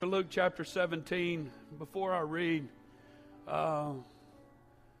Luke chapter 17. Before I read, I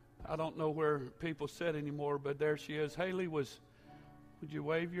don't know where people sit anymore, but there she is. Haley would you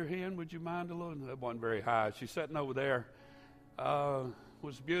wave your hand? Would you mind a little? That wasn't very high. She's sitting over there.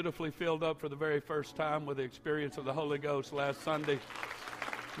 Was beautifully filled up for the very first time with the experience of the Holy Ghost last Sunday.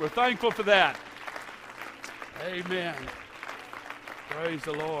 We're thankful for that. Amen. Praise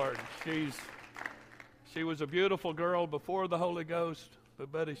the Lord. She was a beautiful girl before the Holy Ghost.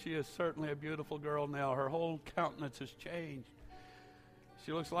 But buddy, she is certainly a beautiful girl now. Her whole countenance has changed.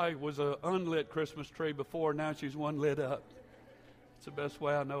 She looks like it was an unlit Christmas tree before. Now she's one lit up. It's the best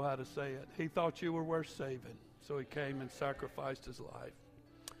way I know how to say it. He thought you were worth saving, so he came and sacrificed his life.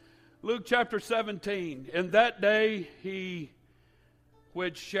 Luke chapter 17. In that day he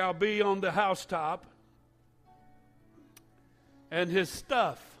which shall be on the housetop, and his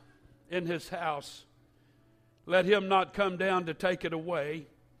stuff in his house, let him not come down to take it away.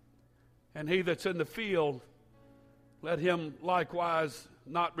 And he that's in the field, let him likewise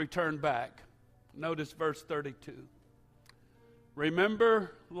not return back. Notice verse 32.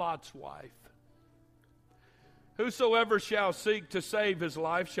 Remember Lot's wife. Whosoever shall seek to save his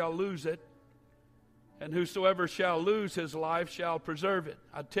life shall lose it, and whosoever shall lose his life shall preserve it.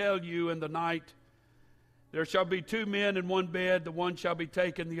 I tell you, in the night there shall be two men in one bed, the one shall be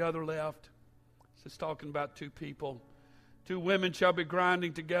taken, the other left. It's talking about two people. Two women shall be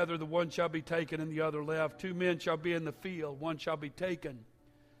grinding together, the one shall be taken and the other left. Two men shall be in the field, one shall be taken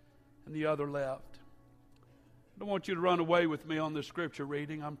and the other left. I don't want you to run away with me on this scripture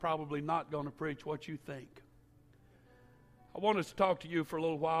reading. I'm probably not going to preach what you think. I want us to talk to you for a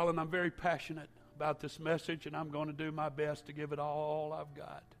little while, and I'm very passionate about this message, and I'm going to do my best to give it all I've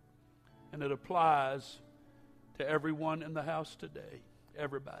got. And it applies to everyone in the house today.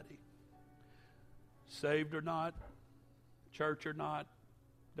 Everybody. Saved or not, church or not,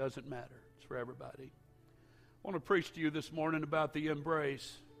 doesn't matter. It's for everybody. I want to preach to you this morning about the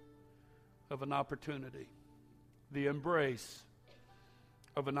embrace of an opportunity. The embrace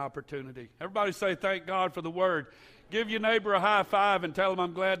of an opportunity. Everybody say, thank God for the word. Give your neighbor a high five and tell him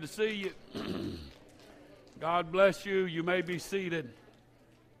I'm glad to see you. God bless you. You may be seated.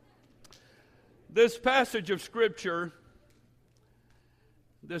 This passage of Scripture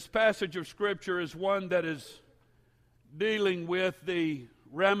is one that is dealing with the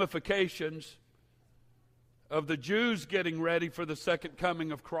ramifications of the Jews getting ready for the second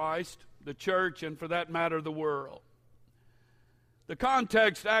coming of Christ, the church, and for that matter, the world. The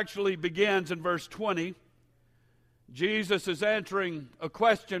context actually begins in verse 20. Jesus is answering a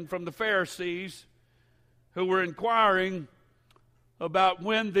question from the Pharisees who were inquiring about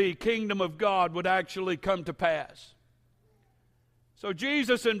when the kingdom of God would actually come to pass. So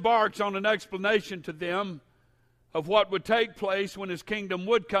Jesus embarks on an explanation to them of what would take place when his kingdom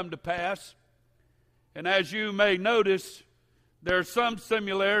would come to pass. And as you may notice, there are some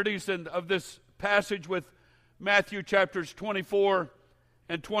similarities of this passage with Matthew chapters 24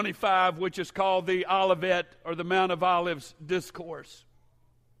 and 25, which is called the Olivet or the Mount of Olives discourse.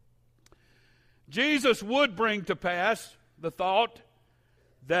 Jesus would bring to pass the thought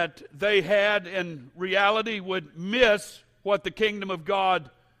that they had in reality would miss what the kingdom of God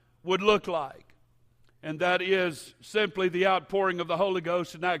would look like. And that is simply the outpouring of the Holy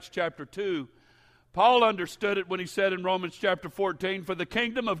Ghost in Acts chapter 2. Paul understood it when he said in Romans chapter 14, for the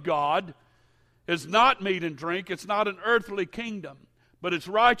kingdom of God is not meat and drink, it's not an earthly kingdom, but it's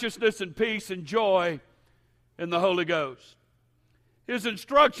righteousness and peace and joy in the Holy Ghost. His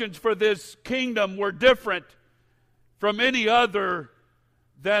instructions for this kingdom were different from any other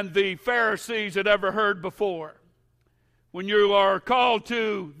than the Pharisees had ever heard before. When you are called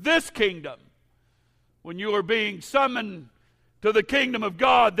to this kingdom, when you are being summoned to the kingdom of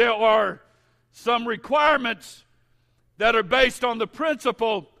God, there are some requirements that are based on the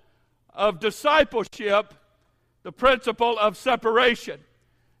principle of discipleship, the principle of separation.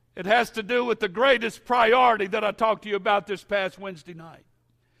 It has to do with the greatest priority that I talked to you about this past Wednesday night.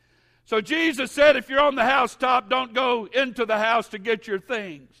 So Jesus said, if you're on the housetop, don't go into the house to get your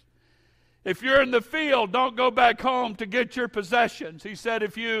things. If you're in the field, don't go back home to get your possessions. He said,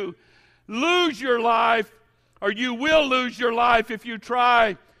 if you lose your life, or you will lose your life if you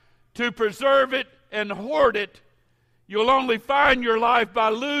try to preserve it and hoard it, you'll only find your life by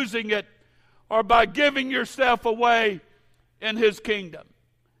losing it or by giving yourself away in his kingdom.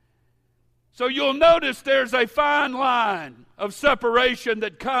 So you'll notice there's a fine line of separation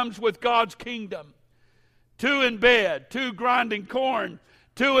that comes with God's kingdom. Two in bed, two grinding corn,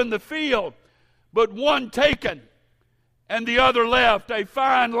 two in the field, but one taken and the other left, a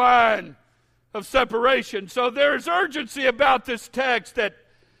fine line of separation. So there's urgency about this text that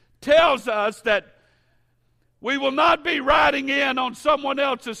tells us that we will not be riding in on someone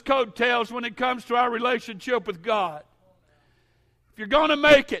else's coattails when it comes to our relationship with God. If you're going to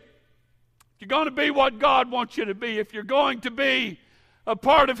make it, if you're going to be what God wants you to be, if you're going to be a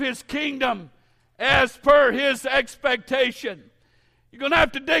part of His kingdom as per His expectation, you're going to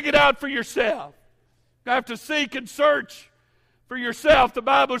have to dig it out for yourself. You have to seek and search for yourself. The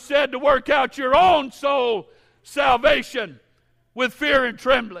Bible said to work out your own soul salvation with fear and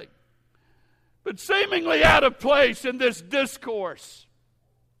trembling. But seemingly out of place in this discourse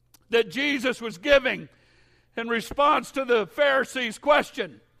that Jesus was giving in response to the Pharisees'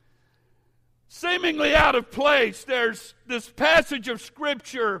 question, seemingly out of place, there's this passage of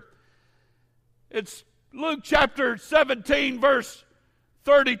Scripture. It's Luke chapter 17, verse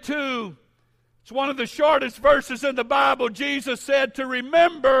 32. It's one of the shortest verses in the Bible. Jesus said to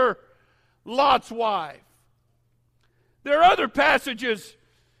remember Lot's wife. There are other passages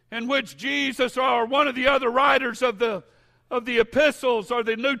in which Jesus or one of the other writers of the epistles or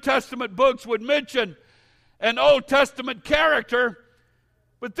the New Testament books would mention an Old Testament character,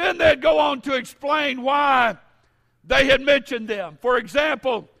 but then they'd go on to explain why they had mentioned them. For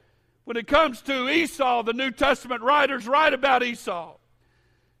example, when it comes to Esau, the New Testament writers write about Esau.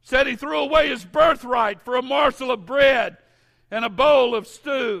 Said he threw away his birthright for a morsel of bread and a bowl of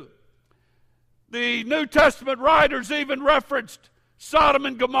stew. The New Testament writers even referenced Sodom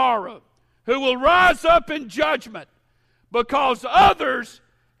and Gomorrah, who will rise up in judgment because others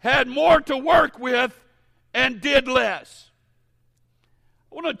had more to work with and did less.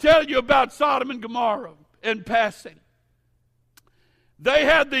 I want to tell you about Sodom and Gomorrah in passing. They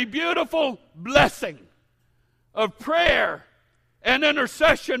had the beautiful blessing of prayer and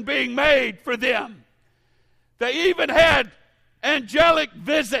intercession being made for them. They even had angelic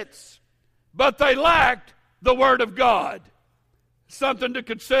visits, but they lacked the Word of God. Something to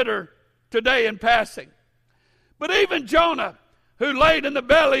consider today in passing. But even Jonah, who laid in the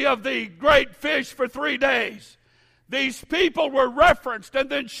belly of the great fish for 3 days, these people were referenced, and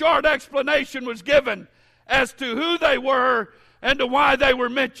then short explanation was given as to who they were and to why they were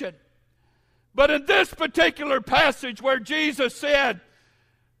mentioned. But in this particular passage where Jesus said,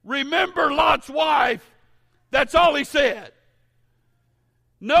 remember Lot's wife, that's all he said.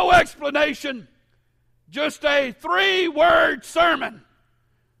 No explanation, just a 3-word sermon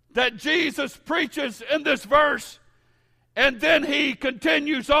that Jesus preaches in this verse, and then he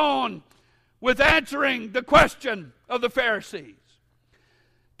continues on with answering the question of the Pharisees.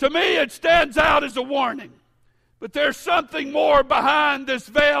 To me, it stands out as a warning, but there's something more behind this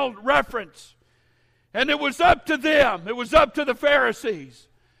veiled reference. And it was up to them, it was up to the Pharisees,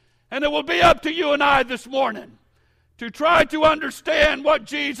 and it will be up to you and I this morning to try to understand what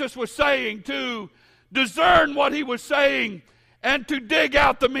Jesus was saying, to discern what he was saying, and to dig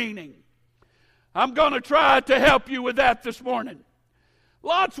out the meaning. I'm going to try to help you with that this morning.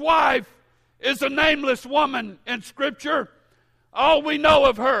 Lot's wife is a nameless woman in Scripture. All we know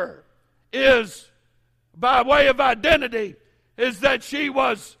of her is, by way of identity, is that she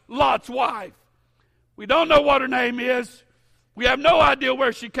was Lot's wife. We don't know what her name is. We have no idea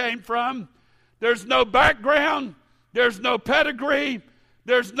where she came from. There's no background. There's no pedigree.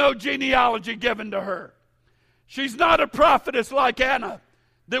 There's no genealogy given to her. She's not a prophetess like Anna,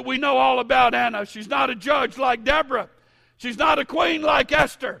 that we know all about Anna. She's not a judge like Deborah. She's not a queen like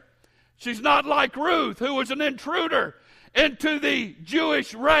Esther. She's not like Ruth, who was an intruder into the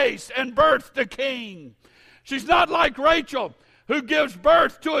Jewish race and birthed a king. She's not like Rachel, who gives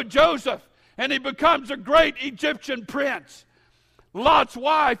birth to a Joseph, and he becomes a great Egyptian prince. Lot's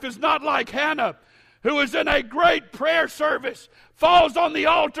wife is not like Hannah, who is in a great prayer service, falls on the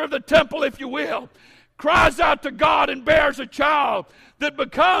altar of the temple, if you will, cries out to God and bears a child that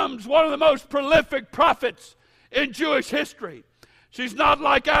becomes one of the most prolific prophets in Jewish history. She's not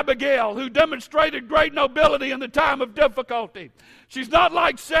like Abigail, who demonstrated great nobility in the time of difficulty. She's not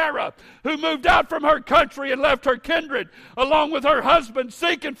like Sarah, who moved out from her country and left her kindred along with her husband,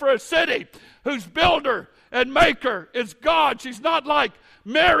 seeking for a city whose builder and maker is God. She's not like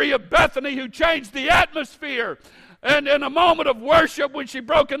Mary of Bethany, who changed the atmosphere and in a moment of worship when she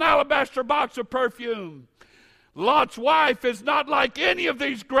broke an alabaster box of perfume. Lot's wife is not like any of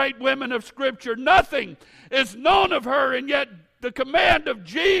these great women of Scripture. Nothing is known of her, and yet the command of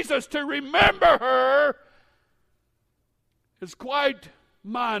Jesus to remember her is quite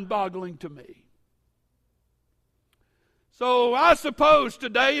mind-boggling to me. So I suppose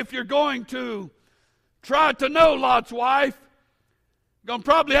today, if you're going to try to know Lot's wife, you're going to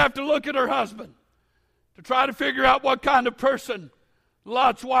probably have to look at her husband to try to figure out what kind of person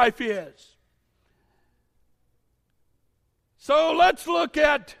Lot's wife is. So let's look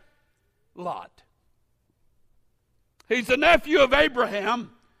at Lot. He's the nephew of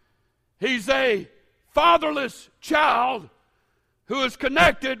Abraham. He's a fatherless child who is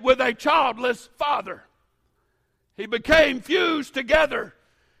connected with a childless father. He became fused together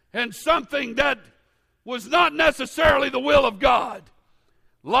in something that was not necessarily the will of God.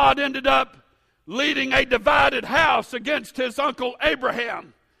 Lot ended up leading a divided house against his uncle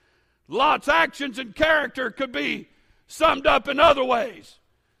Abraham. Lot's actions and character could be summed up in other ways.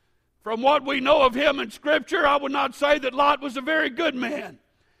 From what we know of him in Scripture, I would not say that Lot was a very good man.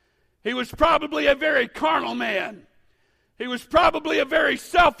 He was probably a very carnal man. He was probably a very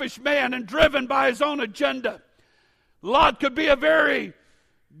selfish man and driven by his own agenda. Lot could be a very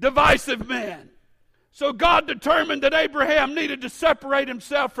divisive man. So God determined that Abraham needed to separate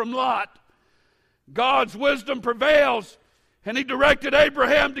himself from Lot. God's wisdom prevails, and he directed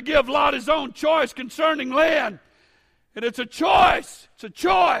Abraham to give Lot his own choice concerning land. And it's a choice. It's a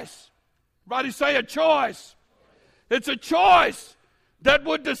choice. Everybody say a choice. It's a choice that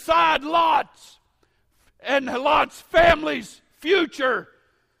would decide Lot's and Lot's family's future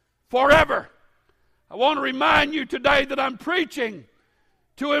forever. I want to remind you today that I'm preaching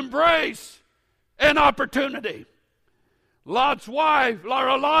to embrace an opportunity. Lot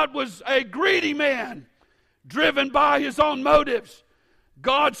was a greedy man, driven by his own motives.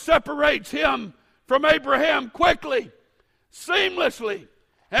 God separates him from Abraham quickly, seamlessly,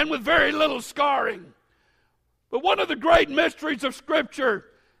 and with very little scarring. But one of the great mysteries of Scripture,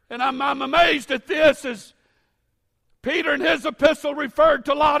 and I'm amazed at this, is Peter in his epistle referred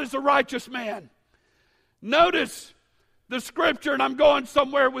to Lot as a righteous man. Notice the Scripture, and I'm going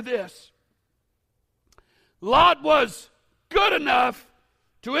somewhere with this. Lot was good enough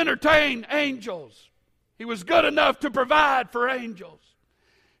to entertain angels. He was good enough to provide for angels.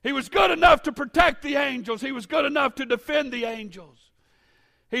 He was good enough to protect the angels. He was good enough to defend the angels.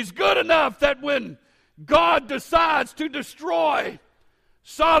 He's good enough that when God decides to destroy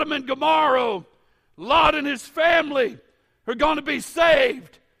Sodom and Gomorrah, Lot and his family are going to be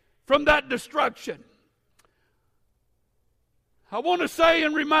saved from that destruction. I want to say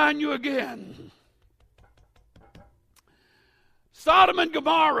and remind you again, Sodom and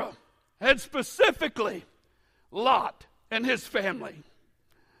Gomorrah had specifically Lot and his family.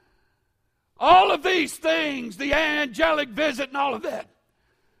 All of these things, the angelic visit and all of that,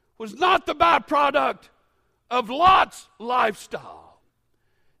 was not the byproduct of Lot's lifestyle.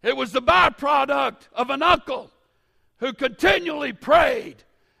 It was the byproduct of an uncle who continually prayed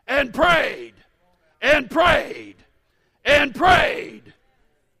and prayed and prayed and prayed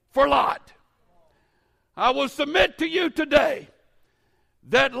for Lot. I will submit to you today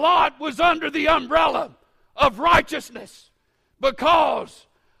that Lot was under the umbrella of righteousness because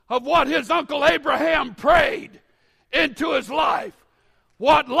of what his uncle Abraham prayed into his life.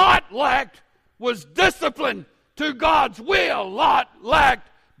 What Lot lacked was discipline to God's will. Lot lacked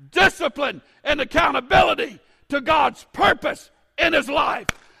discipline and accountability to God's purpose in his life.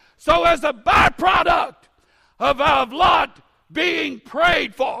 So as a byproduct of Lot being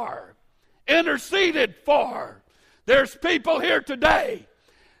prayed for, interceded for, there's people here today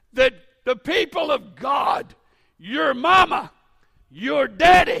that the people of God, your mama, your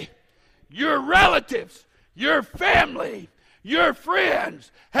daddy, your relatives, your family, your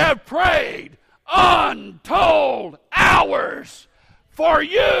friends have prayed untold hours for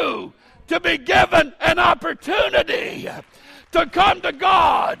you to be given an opportunity to come to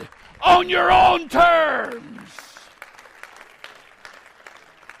God on your own terms.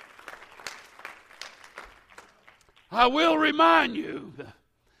 I will remind you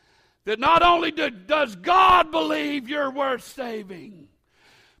that not only does God believe you're worth saving,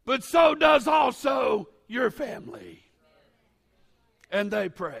 but so does also your family. And they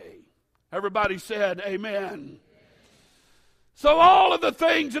pray. Everybody said amen. So all of the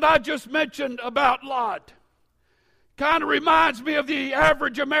things that I just mentioned about Lot kind of reminds me of the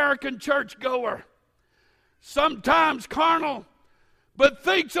average American churchgoer. Sometimes carnal, but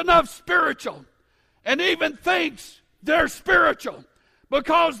thinks enough spiritual, and even thinks they're spiritual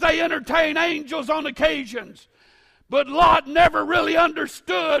because they entertain angels on occasions. But Lot never really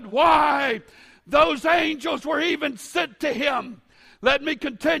understood why those angels were even sent to him. Let me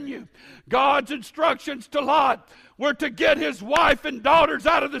continue. God's instructions to Lot were to get his wife and daughters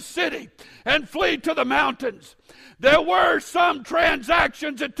out of the city and flee to the mountains. There were some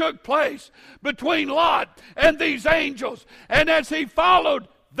transactions that took place between Lot and these angels. And as he followed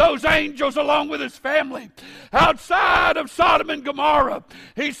those angels along with his family outside of Sodom and Gomorrah.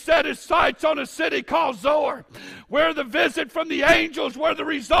 He set his sights on a city called Zoar, where the visit from the angels were the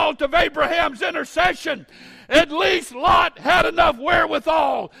result of Abraham's intercession. At least Lot had enough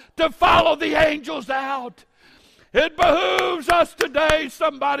wherewithal to follow the angels out. It behooves us today,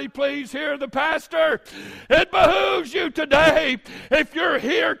 somebody please hear the pastor. It behooves you today, if you're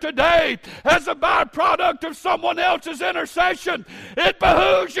here today as a byproduct of someone else's intercession, it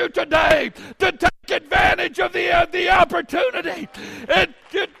behooves you today to take advantage of the opportunity.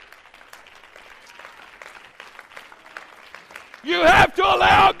 You have to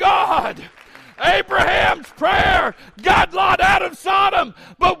allow God. Abraham's prayer got Lot out of Sodom,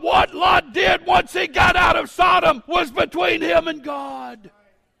 but what Lot did once he got out of Sodom was between him and God.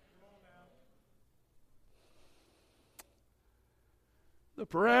 The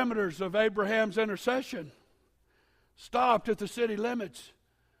parameters of Abraham's intercession stopped at the city limits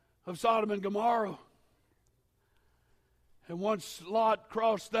of Sodom and Gomorrah. And once Lot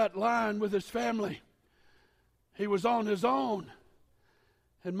crossed that line with his family, he was on his own.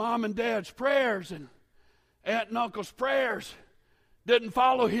 And mom and dad's prayers and aunt and uncle's prayers didn't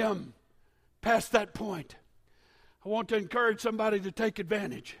follow him past that point. I want to encourage somebody to take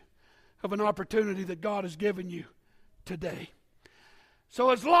advantage of an opportunity that God has given you today. So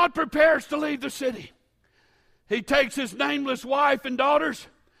as Lot prepares to leave the city, he takes his nameless wife and daughters,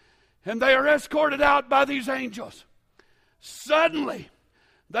 and they are escorted out by these angels. Suddenly,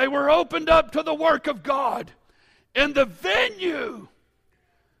 they were opened up to the work of God in the venue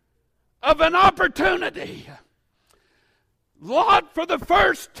of an opportunity. Lot, for the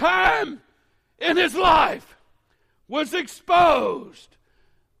first time in his life, was exposed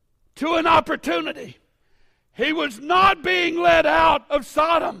to an opportunity. He was not being led out of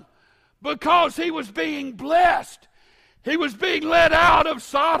Sodom because he was being blessed. He was being led out of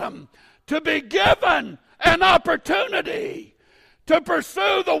Sodom to be given an opportunity to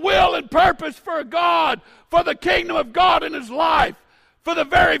pursue the will and purpose for God, for the kingdom of God in his life. For the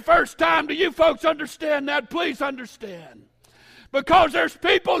very first time, do you folks understand that? Please understand. Because there's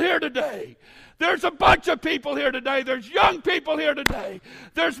people here today. There's a bunch of people here today. There's young people here today.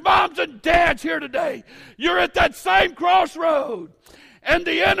 There's moms and dads here today. You're at that same crossroad. And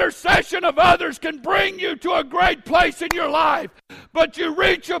the intercession of others can bring you to a great place in your life. But you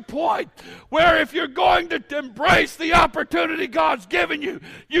reach a point where if you're going to embrace the opportunity God's given you,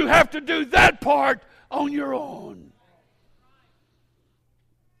 you have to do that part on your own.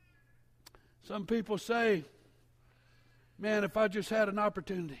 Some people say, man, if I just had an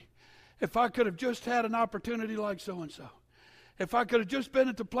opportunity, if I could have just had an opportunity like so-and-so, if I could have just been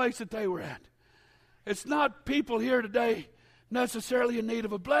at the place that they were at. It's not people here today necessarily in need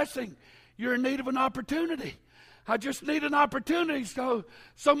of a blessing. You're in need of an opportunity. I just need an opportunity. So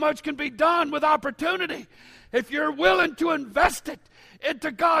much can be done with opportunity. If you're willing to invest it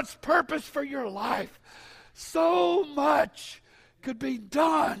into God's purpose for your life, so much could be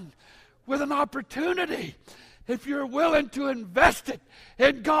done with an opportunity if you're willing to invest it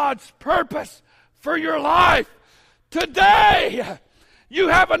in God's purpose for your life. Today, you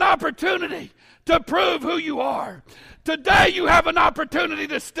have an opportunity to prove who you are. Today you have an opportunity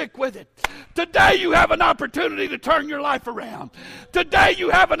to stick with it. Today you have an opportunity to turn your life around. Today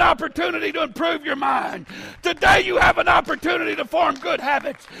you have an opportunity to improve your mind. Today you have an opportunity to form good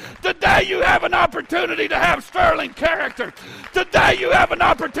habits. Today you have an opportunity to have sterling character. Today you have an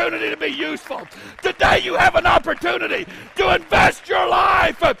opportunity to be useful. Today you have an opportunity to invest your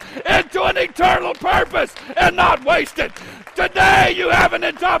life into an eternal purpose and not waste it. Today you have an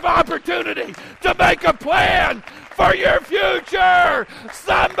opportunity to make a plan for your future.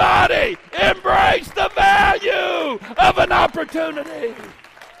 Somebody embrace the value of an opportunity.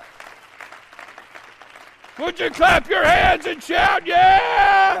 Would you clap your hands and shout,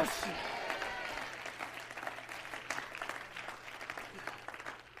 yes?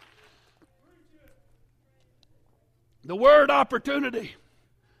 The word opportunity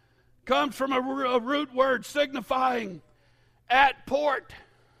comes from a root word signifying at port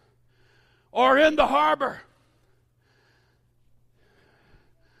or in the harbor.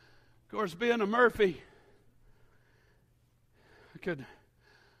 Of course, being a Murphy, I could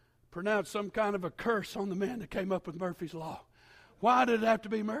pronounce some kind of a curse on the man that came up with Murphy's Law. Why did it have to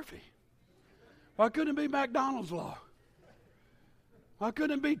be Murphy? Why couldn't it be McDonald's Law? Why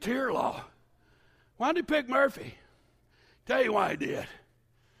couldn't it be Tier Law? Why did he pick Murphy? Tell you why he did.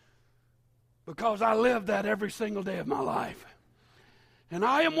 Because I live that every single day of my life. And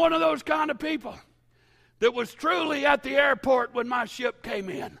I am one of those kind of people that was truly at the airport when my ship came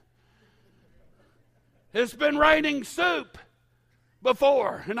in. It's been raining soup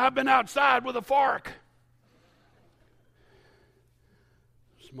before, and I've been outside with a fork.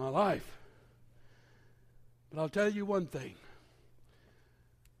 It's my life. But I'll tell you one thing.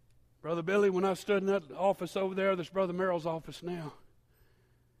 Brother Billy, when I stood in that office over there, that's Brother Merrill's office now,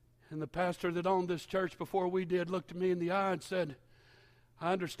 and the pastor that owned this church before we did looked at me in the eye and said,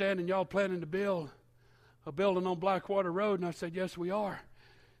 I understand, and y'all planning to build a building on Blackwater Road. And I said, yes, we are.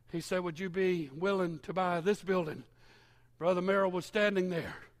 He said, would you be willing to buy this building? Brother Merrill was standing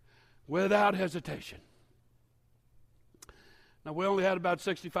there without hesitation. Now, we only had about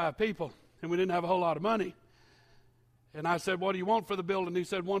 65 people, and we didn't have a whole lot of money. And I said, what do you want for the building? He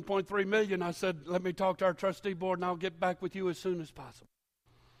said, $1.3 million. I said, let me talk to our trustee board, and I'll get back with you as soon as possible.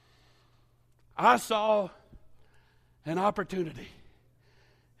 I saw an opportunity,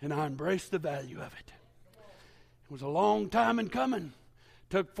 and I embraced the value of it. It was a long time in coming.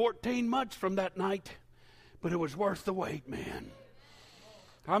 Took 14 months from that night, but it was worth the wait, man.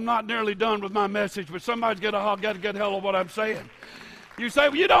 I'm not nearly done with my message, but somebody's got to get hell of what I'm saying. You say,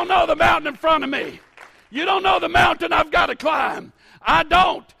 well, you don't know the mountain in front of me. You don't know the mountain I've got to climb. I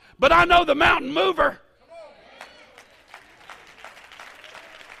don't, but I know the mountain mover.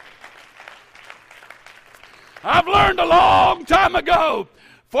 I've learned a long time ago,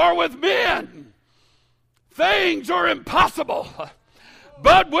 for with men, things are impossible,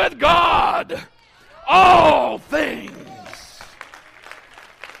 but with God, all things.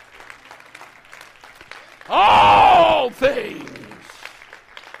 All things.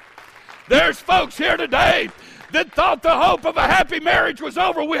 There's folks here today that thought the hope of a happy marriage was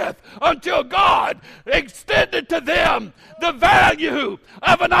over with until God extended to them the value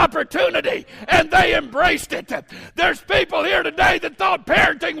of an opportunity, and they embraced it. There's people here today that thought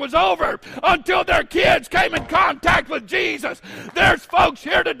parenting was over until their kids came in contact with Jesus. There's folks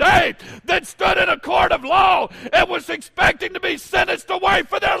here today that stood in a court of law and was expecting to be sentenced away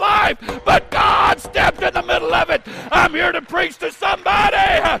for their life, but God stepped in the middle of it. I'm here to preach to somebody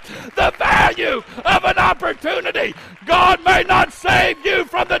the value of an opportunity. God may not save you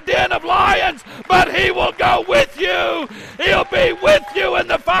from the den of lions, but He will go with you. He'll be with you in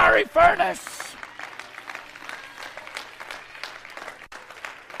the fiery furnace.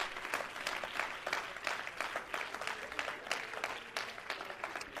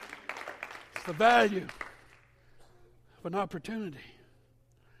 It's the value of an opportunity.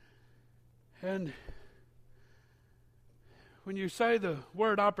 And when you say the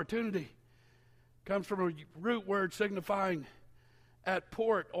word opportunity, it comes from a root word signifying at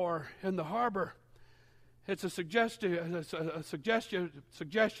port or in the harbor. It's a suggestion, of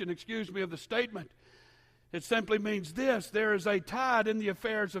the statement. It simply means this: there is a tide in the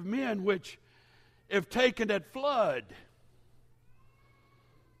affairs of men which, if taken at flood,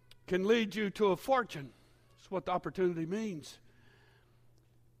 can lead you to a fortune. That's what the opportunity means.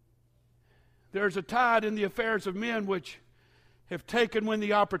 There's a tide in the affairs of men which, if taken when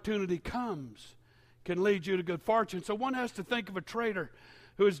the opportunity comes, can lead you to good fortune. So one has to think of a trader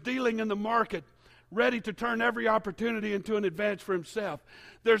who is dealing in the market, ready to turn every opportunity into an advance for himself.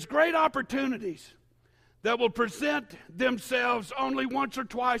 There's great opportunities that will present themselves only once or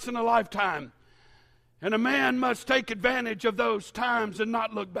twice in a lifetime. And a man must take advantage of those times and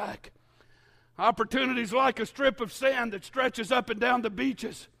not look back. Opportunities like a strip of sand that stretches up and down the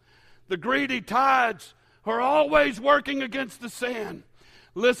beaches. The greedy tides are always working against the sand.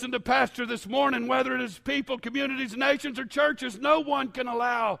 Listen to Pastor this morning, whether it is people, communities, nations, or churches, no one can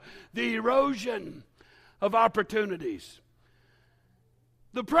allow the erosion of opportunities.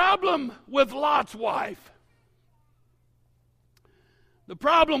 The problem with Lot's wife,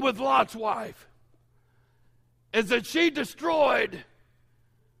 is that she destroyed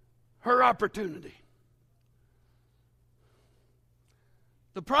her opportunity.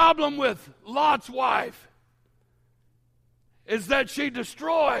 The problem with Lot's wife is that she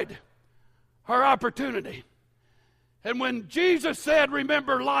destroyed her opportunity. And when Jesus said,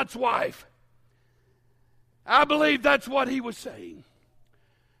 remember Lot's wife, I believe that's what He was saying.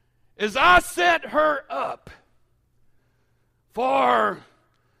 Is I set her up for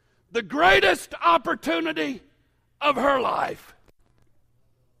the greatest opportunity of her life.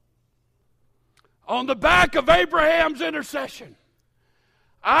 On the back of Abraham's intercession,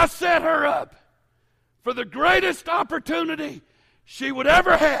 I set her up for the greatest opportunity she would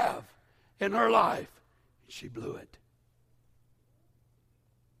ever have in her life. She blew it.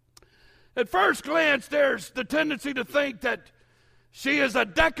 At first glance, there's the tendency to think that she is a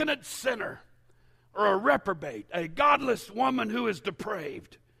decadent sinner or a reprobate, a godless woman who is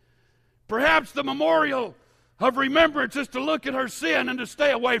depraved. Perhaps the memorial of remembrance is to look at her sin and to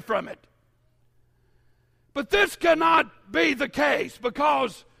stay away from it. But this cannot be the case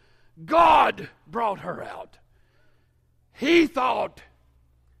because God brought her out. He thought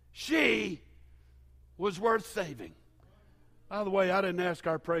she was worth saving. By the way, I didn't ask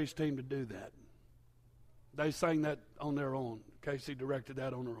our praise team to do that. They sang that on their own. Casey directed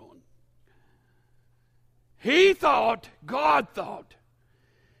that on her own. He thought, God thought,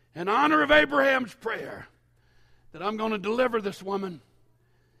 in honor of Abraham's prayer, that I'm going to deliver this woman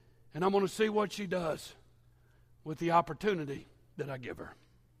and I'm going to see what she does with the opportunity that I give her.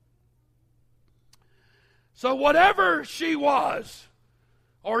 So whatever she was,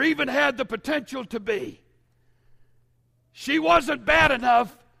 or even had the potential to be, she wasn't bad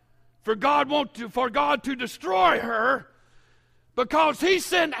enough for God to destroy her, because He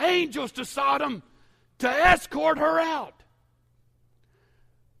sent angels to Sodom to escort her out.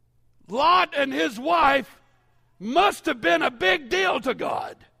 Lot and his wife must have been a big deal to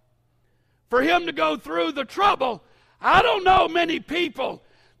God for Him to go through the trouble. I don't know many people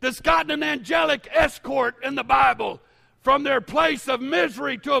that's gotten an angelic escort in the Bible from their place of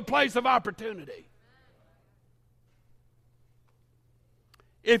misery to a place of opportunity.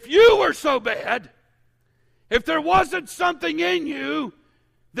 If you were so bad, if there wasn't something in you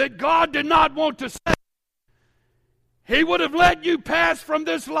that God did not want to save, He would have let you pass from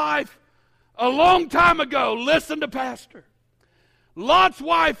this life a long time ago. Listen to Pastor. Lot's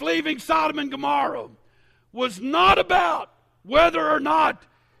wife leaving Sodom and Gomorrah was not about whether or not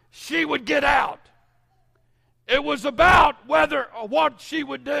she would get out. It was about whether or what she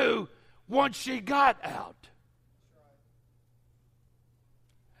would do once she got out.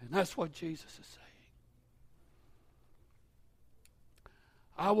 And that's what Jesus is saying.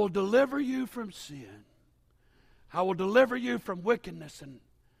 I will deliver you from sin. I will deliver you from wickedness and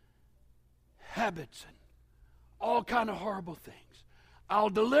habits and all kind of horrible things. I'll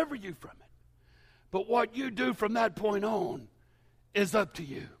deliver you from it. But what you do from that point on is up to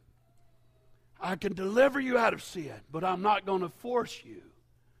you. I can deliver you out of sin, but I'm not going to force you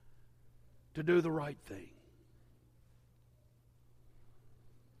to do the right thing.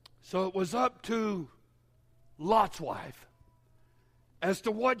 So it was up to Lot's wife as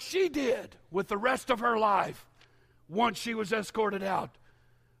to what she did with the rest of her life once she was escorted out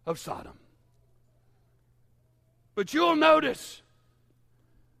of Sodom. But you'll notice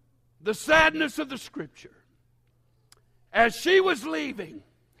the sadness of the Scripture. As she was leaving,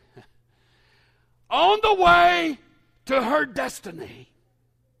 on the way to her destiny,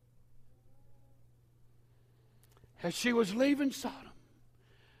 as she was leaving Sodom,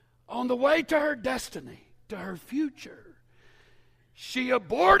 on the way to her destiny, to her future, she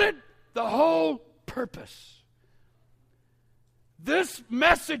aborted the whole purpose. This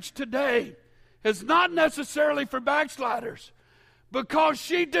message today is not necessarily for backsliders, because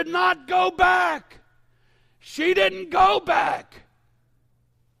she did not go back. She didn't go back.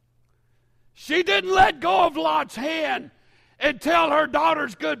 She didn't let go of Lot's hand and tell her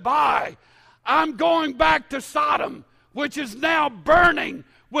daughters goodbye. I'm going back to Sodom, which is now burning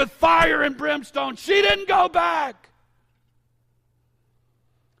with fire and brimstone. She didn't go back.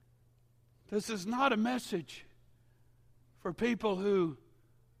 This is not a message for people who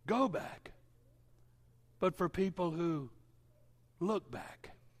go back, but for people who look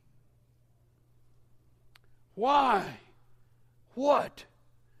back. Why? What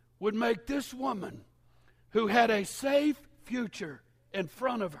would make this woman, who had a safe future in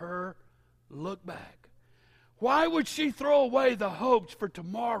front of her, look back? Why would she throw away the hopes for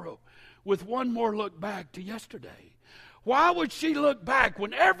tomorrow with one more look back to yesterday? Why would she look back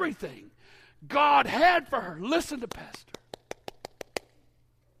when everything God had for her? Listen to Pastor.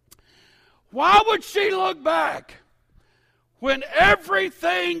 Why would she look back when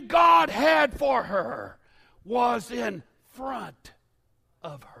everything God had for her was in front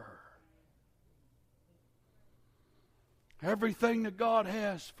of her? Everything that God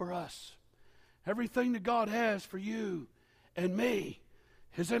has for us, everything that God has for you and me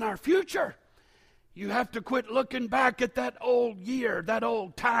is in our future. You have to quit looking back at that old year, that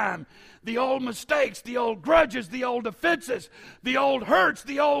old time, the old mistakes, the old grudges, the old offenses, the old hurts,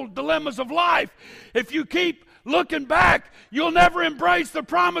 the old dilemmas of life. If you keep looking back, you'll never embrace the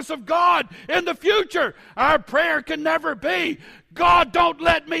promise of God in the future. Our prayer can never be, God, don't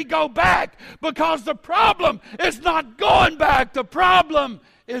let me go back, because the problem is not going back. The problem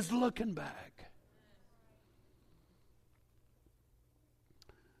is looking back.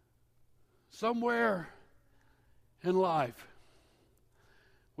 Somewhere in life,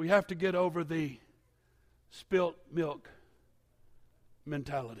 we have to get over the spilt milk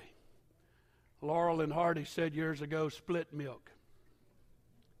mentality. Laurel and Hardy said years ago, split milk.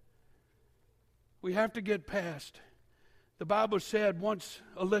 We have to get past. The Bible said once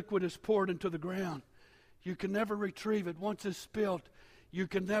a liquid is poured into the ground, you can never retrieve it. Once it's spilled, you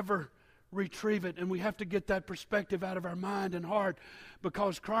can never retrieve it. And we have to get that perspective out of our mind and heart,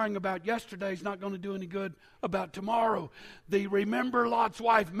 because crying about yesterday is not going to do any good about tomorrow. The Remember Lot's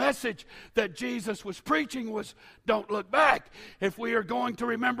Wife message that Jesus was preaching was, don't look back. If we are going to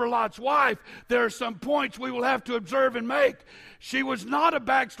remember Lot's wife, there are some points we will have to observe and make. She was not a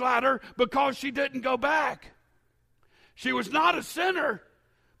backslider because she didn't go back. She was not a sinner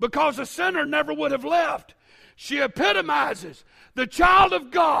because a sinner never would have left. She epitomizes the child of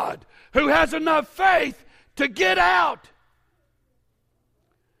God who has enough faith to get out,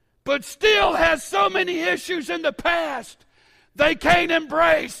 but still has so many issues in the past, they can't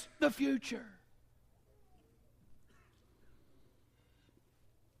embrace the future.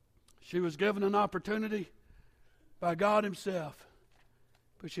 She was given an opportunity by God Himself,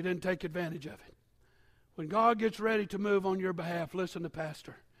 but she didn't take advantage of it. When God gets ready to move on your behalf, listen to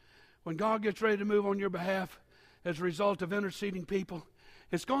Pastor. When God gets ready to move on your behalf as a result of interceding people,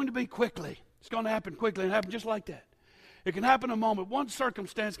 it's going to be quickly. It's going to happen quickly and happen just like that. It can happen in a moment. One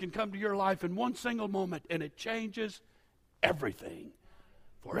circumstance can come to your life in one single moment, and it changes everything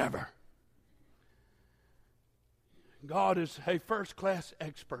forever. God is a first-class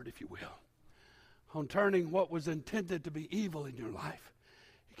expert, if you will, on turning what was intended to be evil in your life.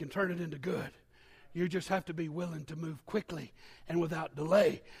 He can turn it into good. You just have to be willing to move quickly and without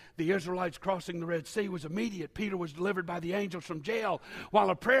delay. The Israelites crossing the Red Sea was immediate. Peter was delivered by the angels from jail while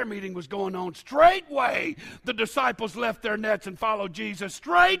a prayer meeting was going on. Straightway, the disciples left their nets and followed Jesus.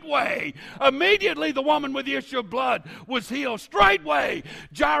 Straightway, immediately the woman with the issue of blood was healed. Straightway,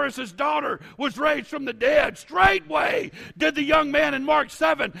 Jairus' daughter was raised from the dead. Straightway, did the young man in Mark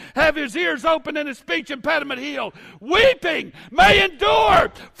 7 have his ears open and his speech impediment healed. Weeping may endure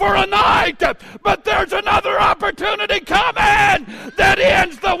for a night, but there's another opportunity coming that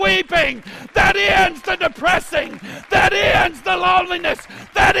ends the weeping, that ends the depressing, that ends the loneliness,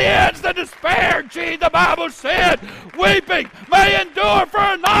 that ends the despair. Gee, the Bible said, weeping may endure for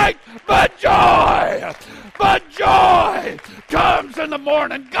a night, but joy comes in the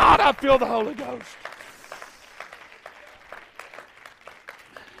morning. God, I feel the Holy Ghost.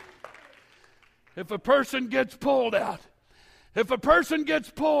 If a person gets pulled out,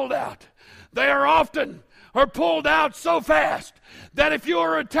 they are often pulled out so fast that if you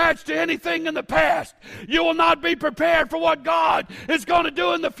are attached to anything in the past, you will not be prepared for what God is going to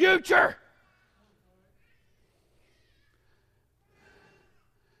do in the future.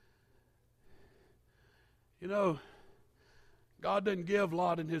 You know, God didn't give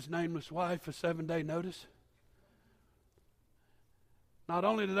Lot and his nameless wife a 7-day notice. Not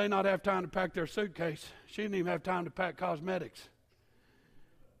only did they not have time to pack their suitcase, she didn't even have time to pack cosmetics.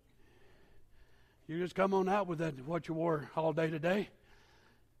 You just come on out with that, what you wore all day today,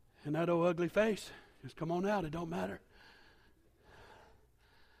 and that old ugly face. Just come on out. It don't matter.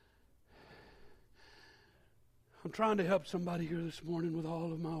 I'm trying to help somebody here this morning with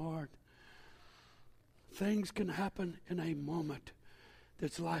all of my heart. Things can happen in a moment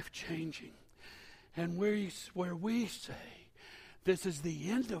that's life-changing. And where we say, this is the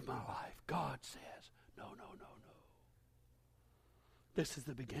end of my life, God says, no. This is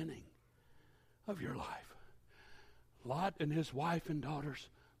the beginning of your life. Lot and his wife and daughters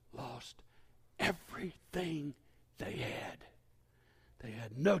lost everything they had. They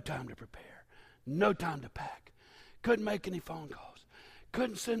had no time to prepare, no time to pack, couldn't make any phone calls,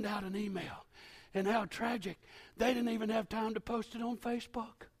 couldn't send out an email. And how tragic, they didn't even have time to post it on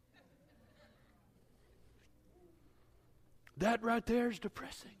Facebook. That right there is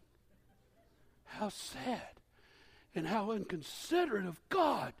depressing. How sad and how inconsiderate of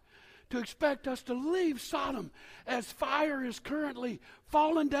God to expect us to leave Sodom as fire is currently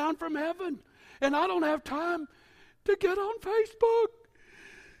falling down from heaven. And I don't have time to get on Facebook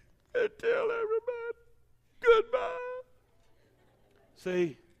and tell everybody goodbye.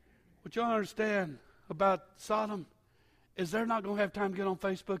 See, what you understand about Sodom is they're not going to have time to get on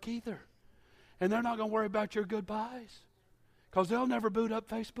Facebook either. And they're not going to worry about your goodbyes because they'll never boot up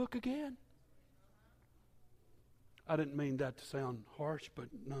Facebook again. I didn't mean that to sound harsh, but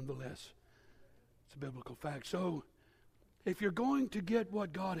nonetheless, it's a biblical fact. So, if you're going to get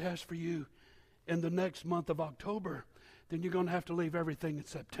what God has for you in the next month of October, then you're going to have to leave everything in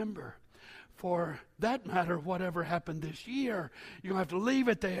September. For that matter, whatever happened this year, you have to leave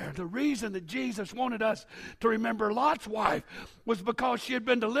it there. The reason that Jesus wanted us to remember Lot's wife was because she had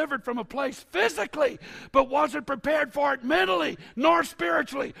been delivered from a place physically, but wasn't prepared for it mentally nor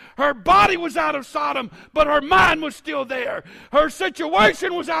spiritually. Her body was out of Sodom, but her mind was still there. Her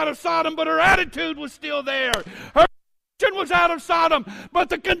situation was out of Sodom, but her attitude was still there. Her was out of Sodom, but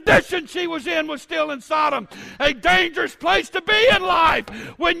the condition she was in was still in Sodom. A dangerous place to be in life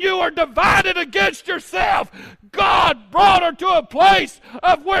when you are divided against yourself. God brought her to a place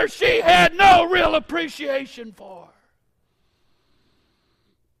of where she had no real appreciation for.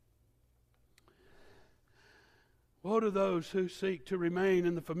 Woe to those who seek to remain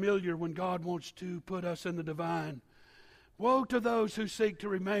in the familiar when God wants to put us in the divine. Woe to those who seek to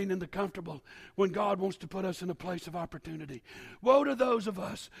remain in the comfortable when God wants to put us in a place of opportunity. Woe to those of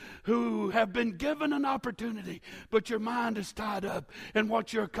us who have been given an opportunity, but your mind is tied up in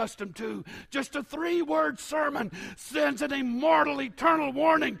what you're accustomed to. Just a 3-word sermon sends an immortal, eternal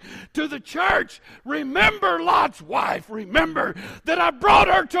warning to the church. Remember Lot's wife. Remember that I brought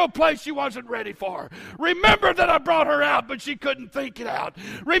her to a place she wasn't ready for. Remember that I brought her out, but she couldn't think it out.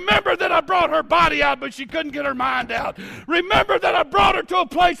 Remember that I brought her body out, but she couldn't get her mind out. Remember that I brought her to a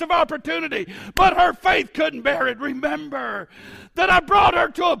place of opportunity, but her faith couldn't bear it. Remember that I brought her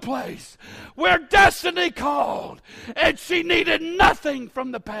to a place where destiny called, and she needed nothing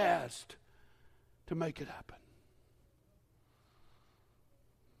from the past to make it happen.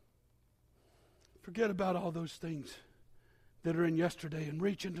 Forget about all those things that are in yesterday and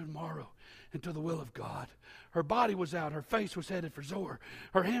reach into tomorrow, into the will of God. Her body was out. Her face was headed for Zoar.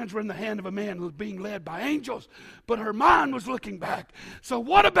 Her hands were in the hand of a man who was being led by angels, but her mind was looking back. So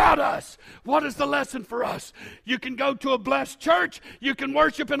what about us? What is the lesson for us? You can go to a blessed church. You can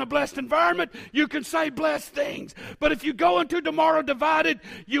worship in a blessed environment. You can say blessed things. But if you go into tomorrow divided,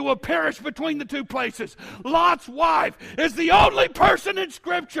 you will perish between the two places. Lot's wife is the only person in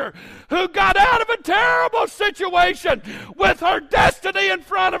Scripture who got out of a terrible situation with her destiny in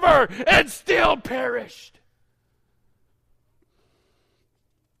front of her and still perished.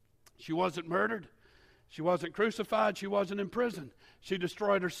 She wasn't murdered. She wasn't crucified. She wasn't in prison. She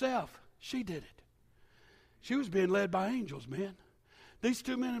destroyed herself. She did it. She was being led by angels, man. These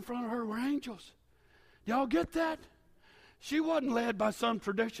 2 men in front of her were angels. Y'all get that? She wasn't led by some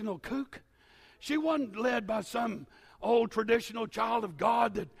traditional kook. She wasn't led by some old traditional child of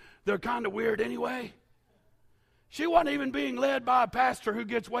God that they're kind of weird anyway. She wasn't even being led by a pastor who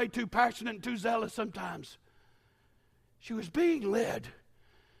gets way too passionate and too zealous sometimes. She was being led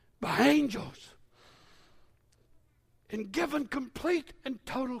by angels and given complete and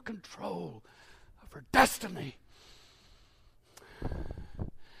total control of her destiny.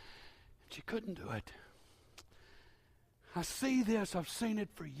 She couldn't do it. I see this, I've seen it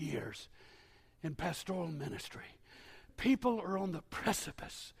for years in pastoral ministry. People are on the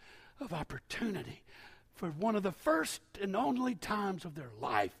precipice of opportunity for one of the first and only times of their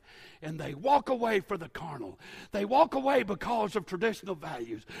life, and they walk away for the carnal. They walk away because of traditional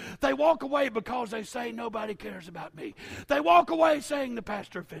values. They walk away because they say nobody cares about me. They walk away saying the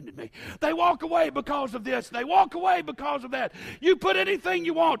pastor offended me. They walk away because of this. They walk away because of that. You put anything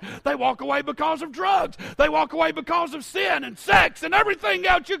you want. They walk away because of drugs. They walk away because of sin and sex and everything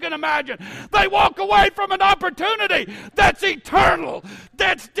else you can imagine. They walk away from an opportunity that's eternal,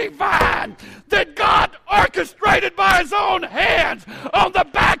 that's divine, that God orchestrated by His own hands on the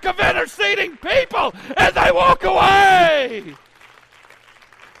back of interceding people, and they walk away.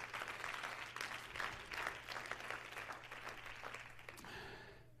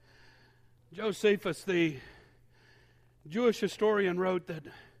 Josephus, the Jewish historian, wrote that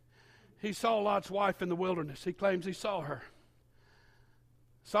he saw Lot's wife in the wilderness. He claims he saw her.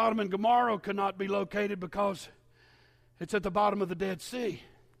 Sodom and Gomorrah could not be located because it's at the bottom of the Dead Sea.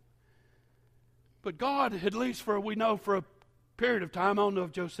 But God, at least we know for a period of time, I don't know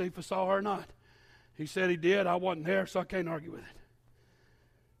if Josephus saw her or not. He said he did. I wasn't there, so I can't argue with it.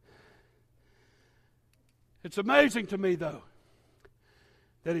 It's amazing to me, though,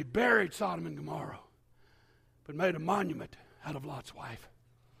 that he buried Sodom and Gomorrah, but made a monument out of Lot's wife.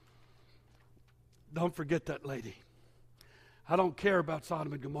 Don't forget that lady. I don't care about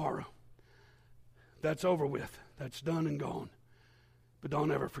Sodom and Gomorrah. That's over with. That's done and gone. But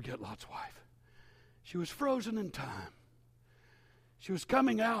don't ever forget Lot's wife. She was frozen in time. She was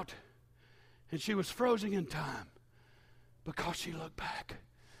coming out, and she was frozen in time because she looked back.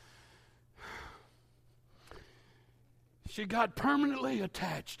 She got permanently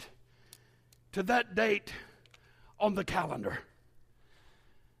attached to that date on the calendar.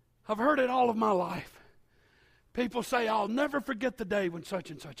 I've heard it all of my life. People say, I'll never forget the day when such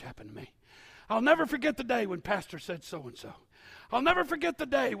and such happened to me. I'll never forget the day when pastor said so and so. I'll never forget the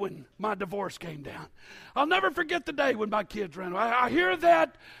day when my divorce came down. I'll never forget the day when my kids ran away. I hear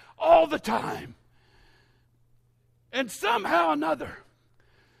that all the time. And somehow or another,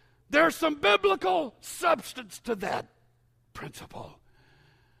 there's some biblical substance to that principle.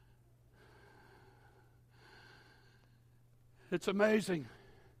 It's amazing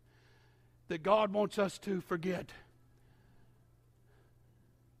that God wants us to forget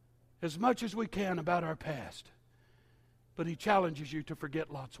as much as we can about our past. But He challenges you to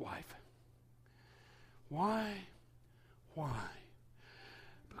forget Lot's wife. Why? Why?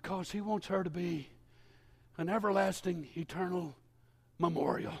 Because He wants her to be an everlasting, eternal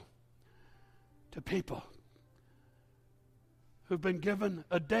memorial to people who've been given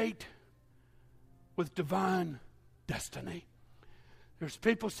a date with divine destiny. There's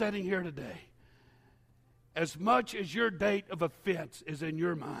people sitting here today, as much as your date of offense is in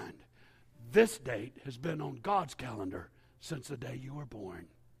your mind, this date has been on God's calendar since the day you were born.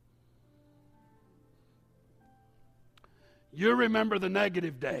 You remember the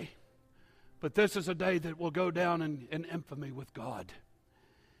negative day, but this is a day that will go down in infamy with God.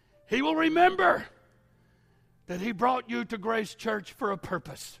 He will remember that He brought you to Grace Church for a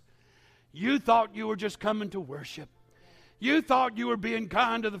purpose. You thought you were just coming to worship. You thought you were being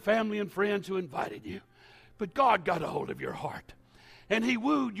kind to the family and friends who invited you. But God got a hold of your heart, and He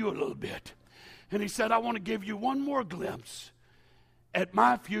wooed you a little bit. And He said, I want to give you one more glimpse at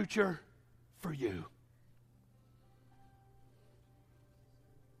my future for you.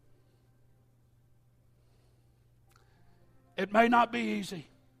 It may not be easy,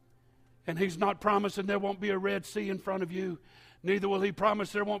 and He's not promising there won't be a Red Sea in front of you. Neither will He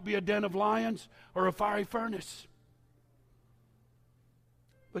promise there won't be a den of lions or a fiery furnace.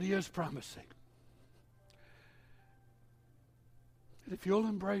 But He is promising that if you'll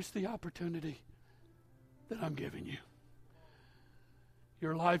embrace the opportunity that I'm giving you,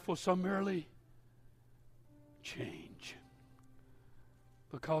 your life will summarily change,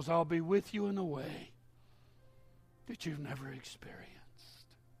 because I'll be with you in a way that you've never experienced.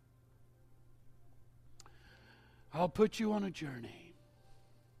 I'll put you on a journey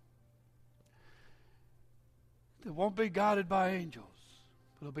that won't be guided by angels,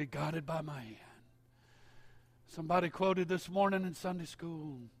 but it'll be guided by my hand. Somebody quoted this morning in Sunday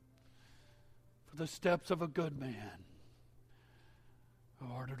school, for the steps of a good man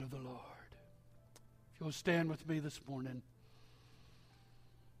are ordered of the Lord. If you'll stand with me this morning.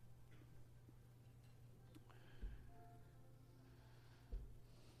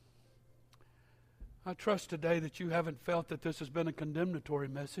 I trust today that you haven't felt that this has been a condemnatory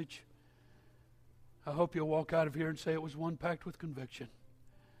message. I hope you'll walk out of here and say it was one packed with conviction.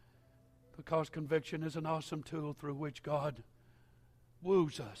 Because conviction is an awesome tool through which God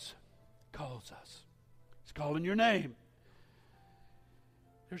woos us, calls us. He's calling your name.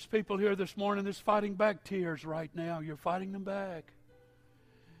 There's people here this morning that's fighting back tears right now. You're fighting them back.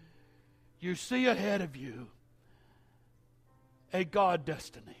 You see ahead of you a God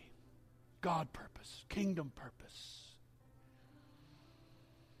destiny, God purpose, kingdom purpose.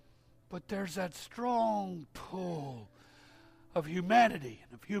 But there's that strong pull of humanity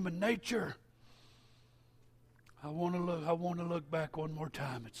and of human nature. I want to look back one more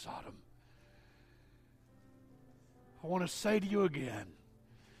time at Sodom. I want to say to you again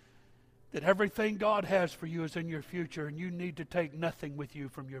that everything God has for you is in your future, and you need to take nothing with you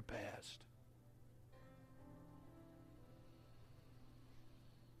from your past.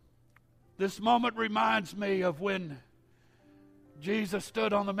 This moment reminds me of when Jesus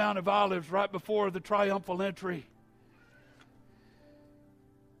stood on the Mount of Olives right before the triumphal entry.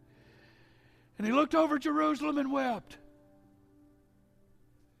 And He looked over Jerusalem and wept.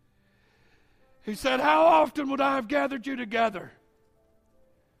 He said, how often would I have gathered you together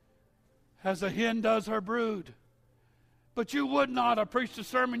as a hen does her brood? But you would not. I preached a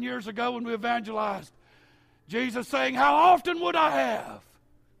sermon years ago when we evangelized. Jesus saying, how often would I have?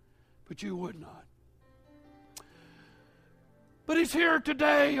 But you would not. But He's here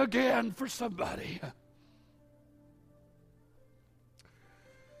today again for somebody.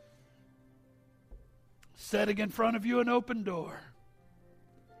 Setting in front of you an open door.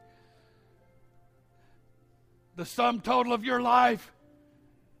 The sum total of your life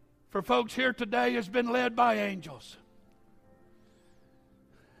for folks here today has been led by angels.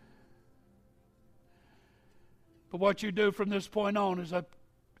 But what you do from this point on is up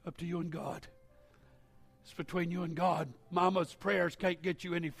to you and God. It's between you and God. Mama's prayers can't get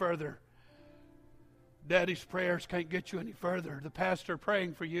you any further. Daddy's prayers can't get you any further. The pastor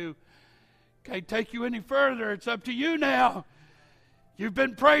praying for you Can't take you any further. It's up to you now. You've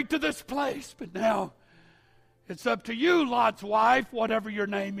been prayed to this place, but now it's up to you, Lot's wife, whatever your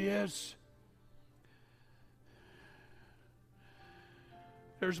name is.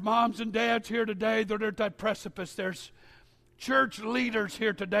 There's moms and dads here today that are at that precipice. There's church leaders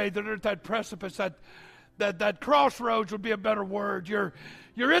here today that are at that precipice. That crossroads would be a better word. You're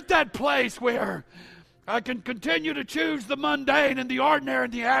at that place where I can continue to choose the mundane and the ordinary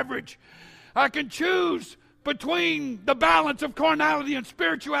and the average. I can choose between the balance of carnality and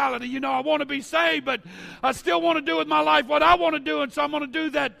spirituality. You know, I want to be saved, but I still want to do with my life what I want to do, and so I'm going to do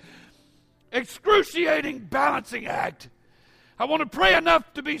that excruciating balancing act. I want to pray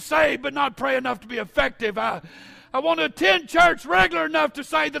enough to be saved, but not pray enough to be effective. I want to attend church regular enough to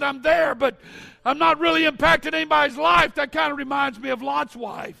say that I'm there, but I'm not really impacting anybody's life. That kind of reminds me of Lot's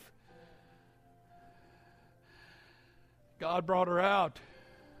wife. God brought her out,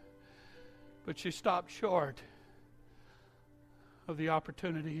 but she stopped short of the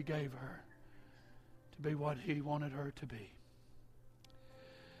opportunity He gave her to be what He wanted her to be.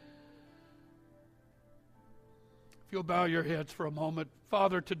 If you'll bow your heads for a moment.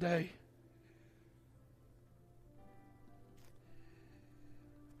 Father, today,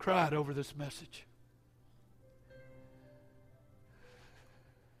 cried over this message.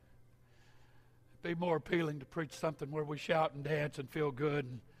 It'd be more appealing to preach something where we shout and dance and feel good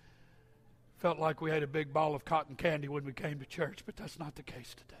and felt like we had a big ball of cotton candy when we came to church, but that's not the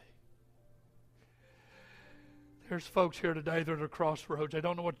case today. There's folks here today that are at crossroads. They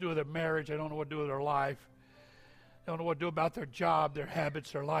don't know what to do with their marriage. They don't know what to do with their life. They don't know what to do about their job, their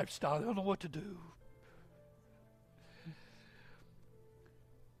habits, their lifestyle. They don't know what to do.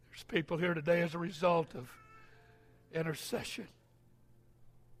 There's people here today as a result of intercession.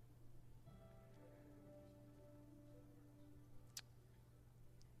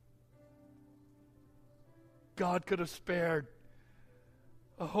 God could have spared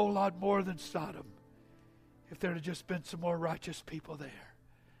a whole lot more than Sodom if there had just been some more righteous people there.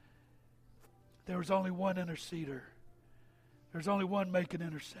 There was only one interceder. There's only one making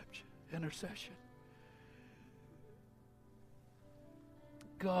intercession.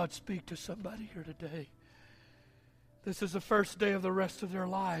 God, speak to somebody here today. This is the first day of the rest of their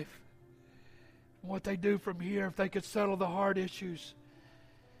life. What they do from here, if they could settle the hard issues,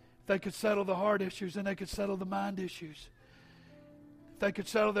 then they could settle the mind issues. If they could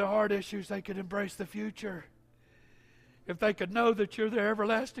settle their heart issues, they could embrace the future. If they could know that you're their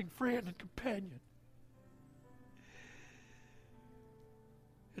everlasting friend and companion.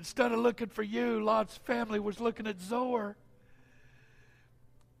 Instead of looking for you, Lot's family was looking at Zoar.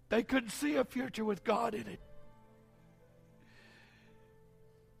 They couldn't see a future with God in it.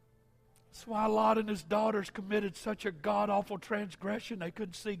 That's why Lot and his daughters committed such a god-awful transgression. They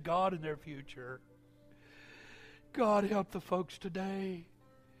couldn't see God in their future. God, help the folks today.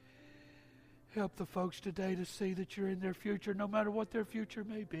 Help the folks today to see that you're in their future, no matter what their future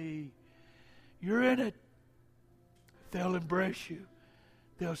may be. You're in it. They'll embrace you.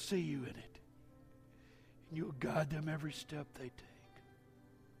 They'll see you in it. And you'll guide them every step they take.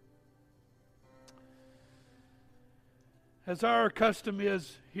 As our custom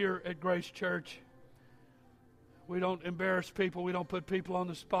is here at Grace Church, we don't embarrass people. We don't put people on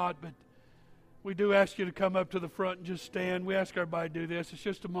the spot, but we do ask you to come up to the front and just stand. We ask everybody to do this. It's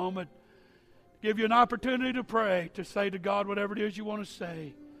just a moment. Give you an opportunity to pray, to say to God whatever it is you want to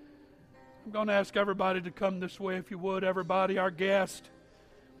say. I'm going to ask everybody to come this way if you would. Everybody, our guest,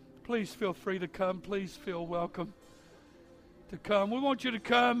 please feel free to come. Please feel welcome to come. We want you to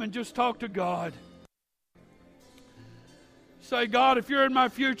come and just talk to God. Say, God, if you're in my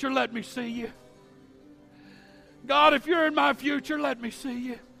future, let me see you. God, if you're in my future, let me see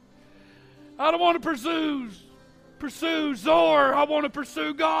you. I don't want to pursue Zoar. I want to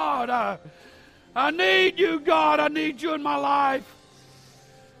pursue God. I need you, God. I need you in my life.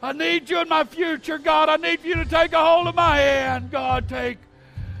 I need you in my future, God. I need you to take a hold of my hand. God, take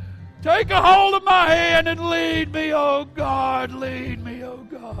a hold of my hand and lead me, oh God. Lead me, oh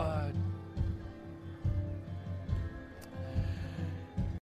God.